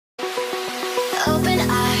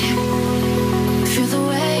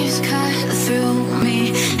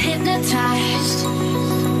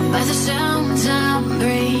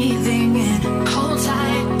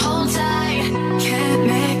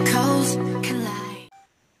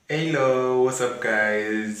Hello, what's up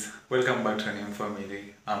guys? Welcome back to Haneem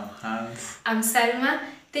family. I'm Hans. I'm Salma.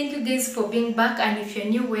 Thank you guys for being back, and if you're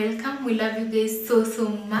new, welcome. We love you guys so much. We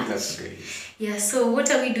love you guys. Yeah, so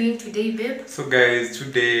what are we doing today, babe? So guys,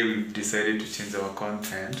 today we've decided to change our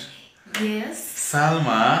content. Yes.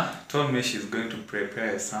 Salma told me she's going to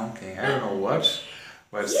prepare something. I don't know what.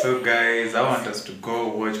 But so guys, I want us to go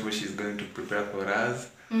watch what she's going to prepare for us.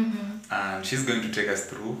 And she's going to take us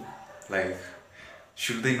through, like,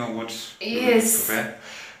 should they know what Yes. to prepare?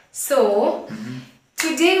 So,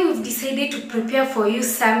 today we've decided to prepare for you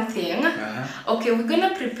something. Okay, we're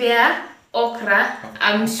gonna prepare okra.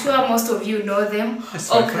 I'm sure most of you know them. It's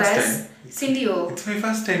my first Okras. time. Sindio. It's my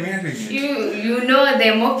first time hearing it. You know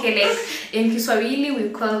them, okay, like in Kiswahili we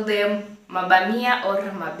call them mabamia or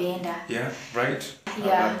mabenda. Yeah, right? Yeah.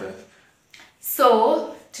 I love that.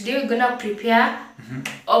 So today we're gonna prepare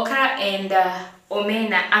okra and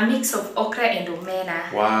omena, a mix of okra and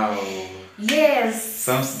omena. Wow. Yes.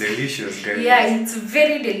 Sounds delicious, guys. Yeah, it's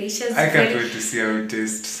very delicious. I can't wait to see how it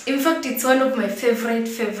tastes. In fact, it's one of my favorite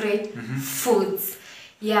foods.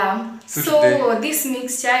 Yeah. So So this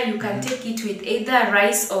mixture, you can take it with either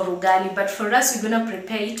rice or ugali, but for us, we're gonna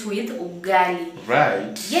prepare it with ugali.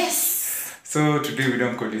 Right. Yes. So today we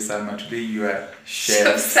don't call you Salma. Today you are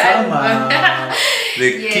Chef Salma. the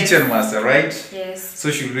Yes. kitchen master, right? Yes.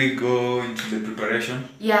 So should we go into the preparation?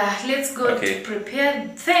 Yeah, let's go Okay. to prepare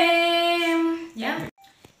them. Yeah.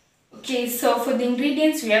 Okay, so for the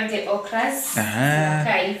ingredients, we have the okras.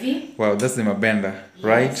 Hivi. Wow, that's the mabenda,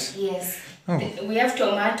 right? Yes. Oh. We have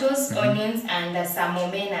tomatoes, onions, and some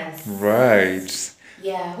omenas. Right.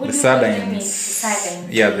 Yeah. What The do you call them in sardines. sardines?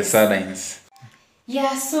 Yeah, the Yes. sardines.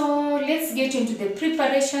 Yeah, so let's get into the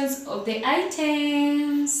preparations of the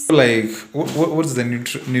items. Like, what's the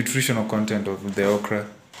nutritional content of the okra?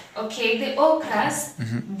 Okay, the okras,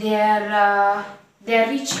 they're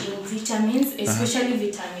rich in vitamins, especially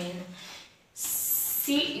vitamin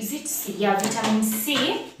C. Is it C? Yeah, vitamin C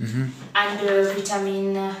and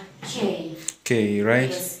vitamin K. Okay, right?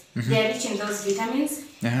 Yes, they're rich in those vitamins.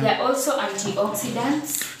 Uh-huh. They're also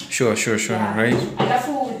antioxidants. Sure, Yeah. right?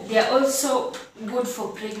 Alafu, they're also good for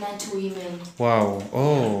pregnant women. Wow.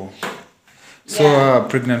 Oh. So Yeah. a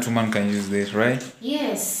pregnant woman can use this, right?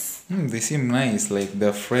 Yes. They seem nice, like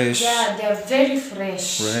they're fresh. Yeah, they're very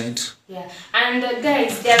fresh. Right. Yeah, and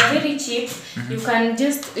guys, they are very cheap. You can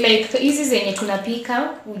just like hizi zenye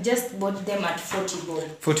tunapika, we just bought them at 40 bob.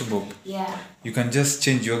 40 bob. Yeah. You can just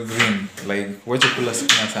change your green, like wacha kula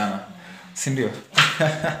sukuma sana. Sindio?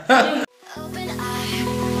 Open eye,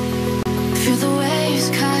 feel the waves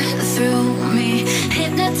cut through me,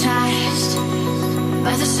 hypnotized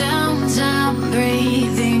by the sounds I'm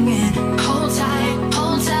breathing in. Hold tight,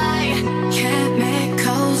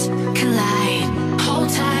 chemicals collide. Hold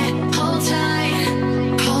tight, hold tight,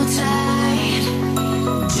 hold tight.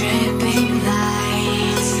 Dripping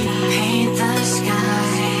lights paint the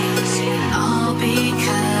skies, all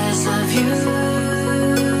because of you.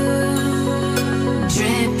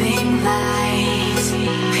 Dripping lights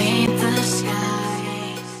paint the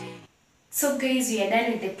skies. So guys, we are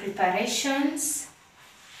done with the preparations.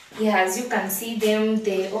 Yeah, as you can see them,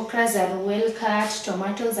 the okras are well cut,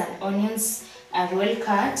 tomatoes and onions are well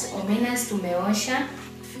cut, omenas tumeosha.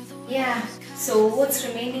 Yeah, so what's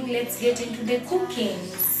remaining? Let's get into the cooking.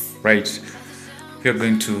 Right. We are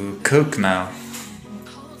going to cook now.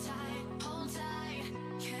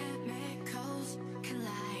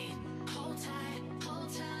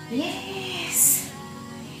 Yes.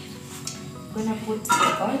 I'm gonna put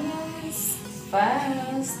the onions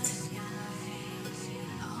first.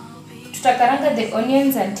 Tutakaranga the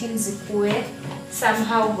onions until zikuwe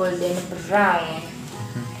somehow golden brown.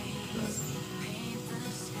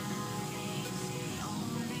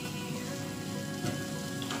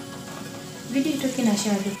 Video toki na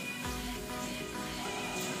shadow.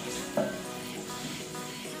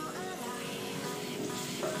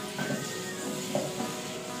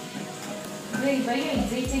 Wait, are you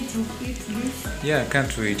excited to eat this? Yeah, I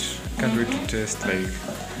can't wait. Can't wait to taste. Like,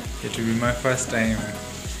 it will be my first time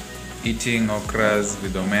eating okras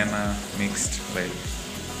with omena mixed. Like,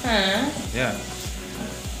 yeah,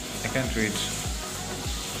 I can't wait.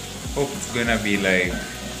 Hope it's gonna be like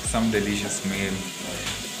some delicious meal.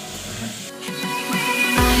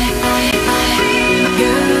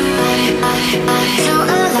 So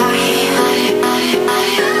alive.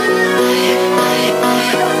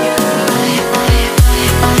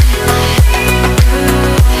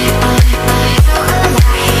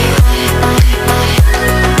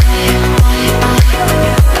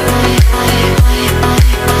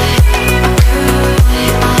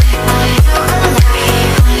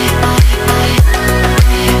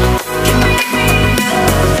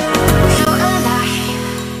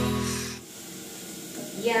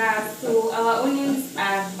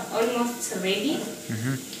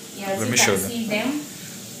 you show can them. see them.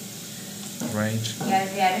 Right. Yeah,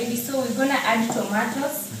 they are ready. So we're gonna add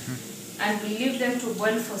tomatoes and we leave them to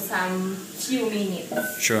boil for some few minutes.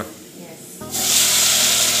 Sure. Yes.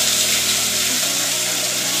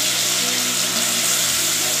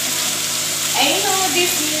 I know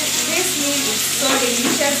this meal is so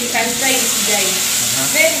delicious. You can try it, guys.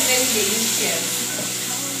 Very, very delicious.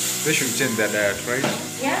 They should change their diet, right?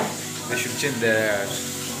 Yeah. They should change their diet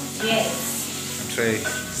Yes. and try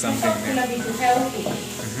something It's new. gonna be too healthy.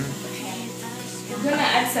 We're gonna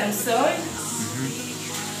add some salt.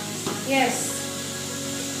 Yes.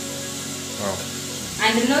 Wow.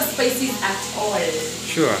 And no spices at all.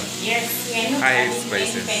 Sure. Yes, we are not I hate adding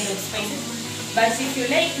spices. any kind of spices. But if you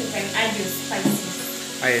like, you can add your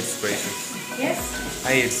spices. I hate spices. Yes? I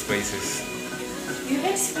hate spices. You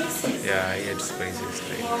hate spices? Yeah, I hate spices.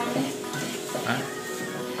 Like, huh?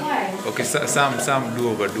 Why? Okay, some do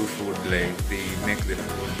overdo food. Like they make the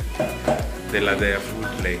food, they love their food.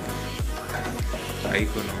 Like I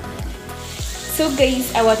don't know. So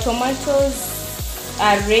guys, our tomatoes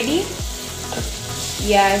are ready.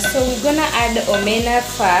 Yeah, so we're gonna add omena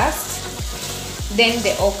first, then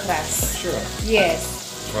the okras. Sure.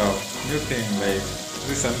 Yes. Wow, new thing. Like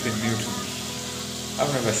this is something new to me. I've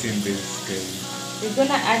never seen this. Guys. We're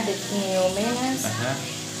gonna add the omenas.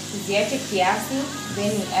 Ziache kiasi,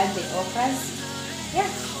 then we add the okras. Yeah.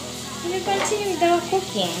 And we continue with our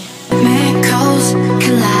cooking. Miracles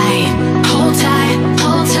collide. Hold tight,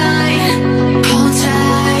 hold tight, hold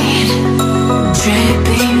tight.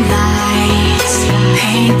 Dripping lights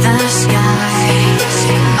paint the skies,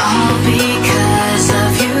 all because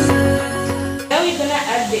of you. Now we're gonna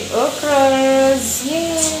add the okras.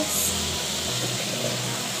 Yes.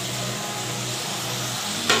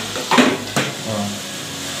 Wow.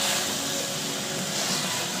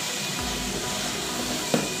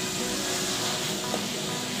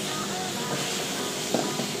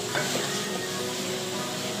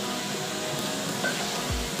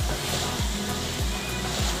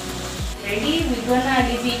 Ready? We're gonna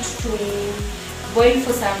leave it to boil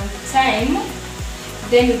for some time.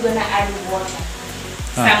 Then we're gonna add water.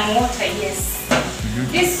 Some water, yes.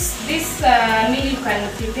 This meal you can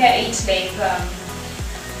prepare it like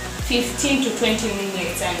 15 to 20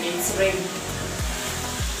 minutes and it's ready.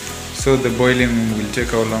 So the boiling will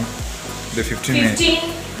take how long? The 15 minutes.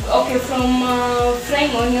 15, okay, from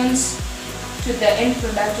frying onions to the end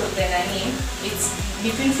product of the Haneem, it's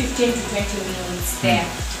between 15 to 20 minutes there.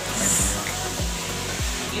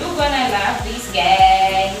 You're gonna love this,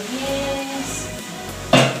 guys. Yes.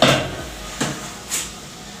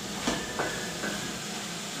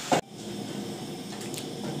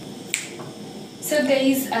 So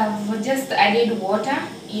guys, I've just added water.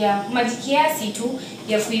 Yeah, maji kiasi tu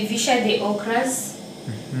ya kuivisha the okras.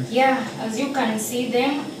 Yeah, as you can see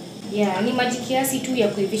them. Yeah, ni maji kiasi tu ya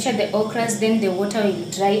kuivisha the okras, then the water will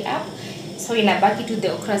dry up. So inabaki to the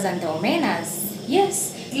okras and the omenas.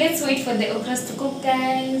 Yes. Let's wait for the okras to cook,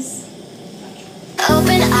 guys.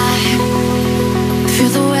 Open eye, feel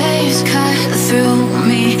the waves cut through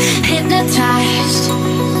me, hypnotized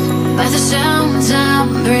by the sounds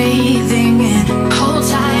I'm breathing in. Hold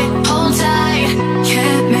tight,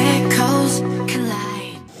 chemicals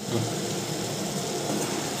collide.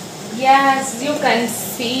 Yes, you can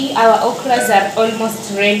see our okras are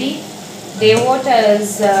almost ready. The water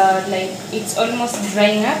is like it's almost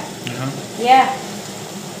drying up. Yeah.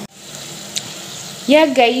 Yeah,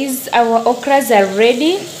 guys, our okras are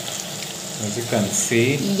ready. As you can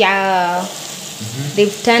see. Yeah,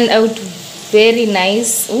 they've turned out very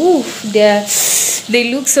nice. Ooh,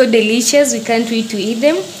 they look so delicious. We can't wait to eat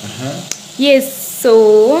them. Yes,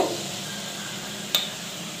 so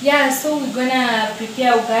yeah, so we're gonna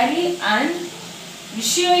prepare ugali and we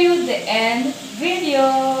show you the end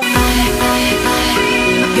video.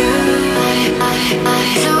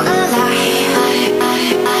 So alive.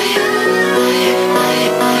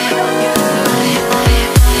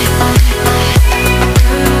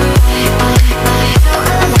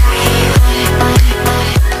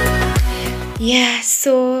 Yeah,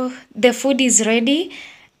 so the food is ready,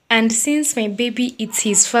 and since my baby it's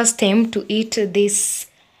his first time to eat this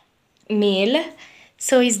meal,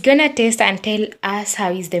 so he's gonna taste and tell us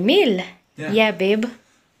how is the meal. Yeah, babe.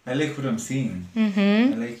 I like what I'm seeing.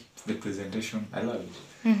 I like the presentation. I love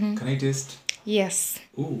it. Can I taste? Yes.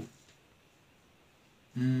 Ooh.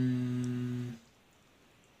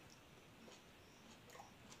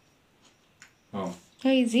 Wow. How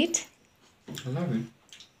is it? I love it.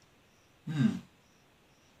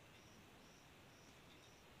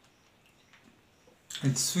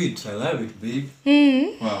 It's sweet. I love it, babe.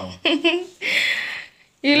 Wow.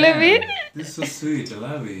 You love it? This is so sweet. I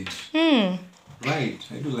love it. Right.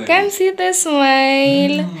 I do like Can it. see the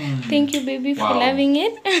smile. Thank you, baby, for Wow. loving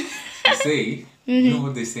it. They say, you know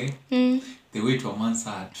what they say? The way to a man's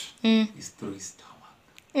heart is through his stomach.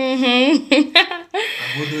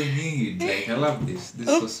 What do I need? Like, I love this. This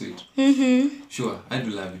is so sweet. Sure, I do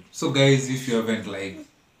love it. So, guys, if you haven't, like,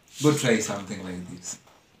 go try something like this.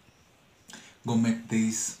 Go make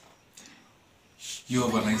this. You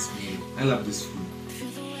have a nice meal. I love this food.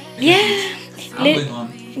 Yeah. I'm going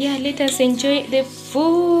on. Yeah, let us enjoy the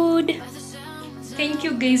food. Thank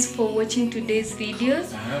you guys for watching today's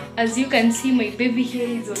videos. As you can see, my baby here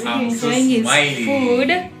is already I'm enjoying his food.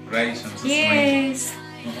 Right, I'm so Yes.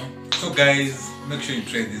 So guys, make sure you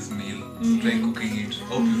try this meal. Try cooking it.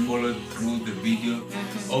 Hope you followed through the video.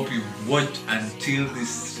 Hope you watched until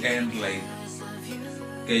this end. Like,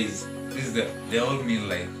 guys, this is the whole meal.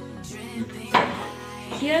 Like,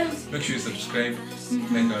 Yeah. make sure you subscribe,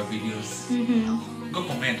 like our videos. Go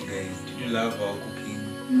comment, guys. Did you love our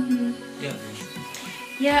cooking? Yeah, guys.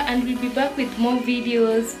 Yeah, and we'll be back with more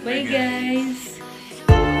videos. Bye, Bye, guys. guys.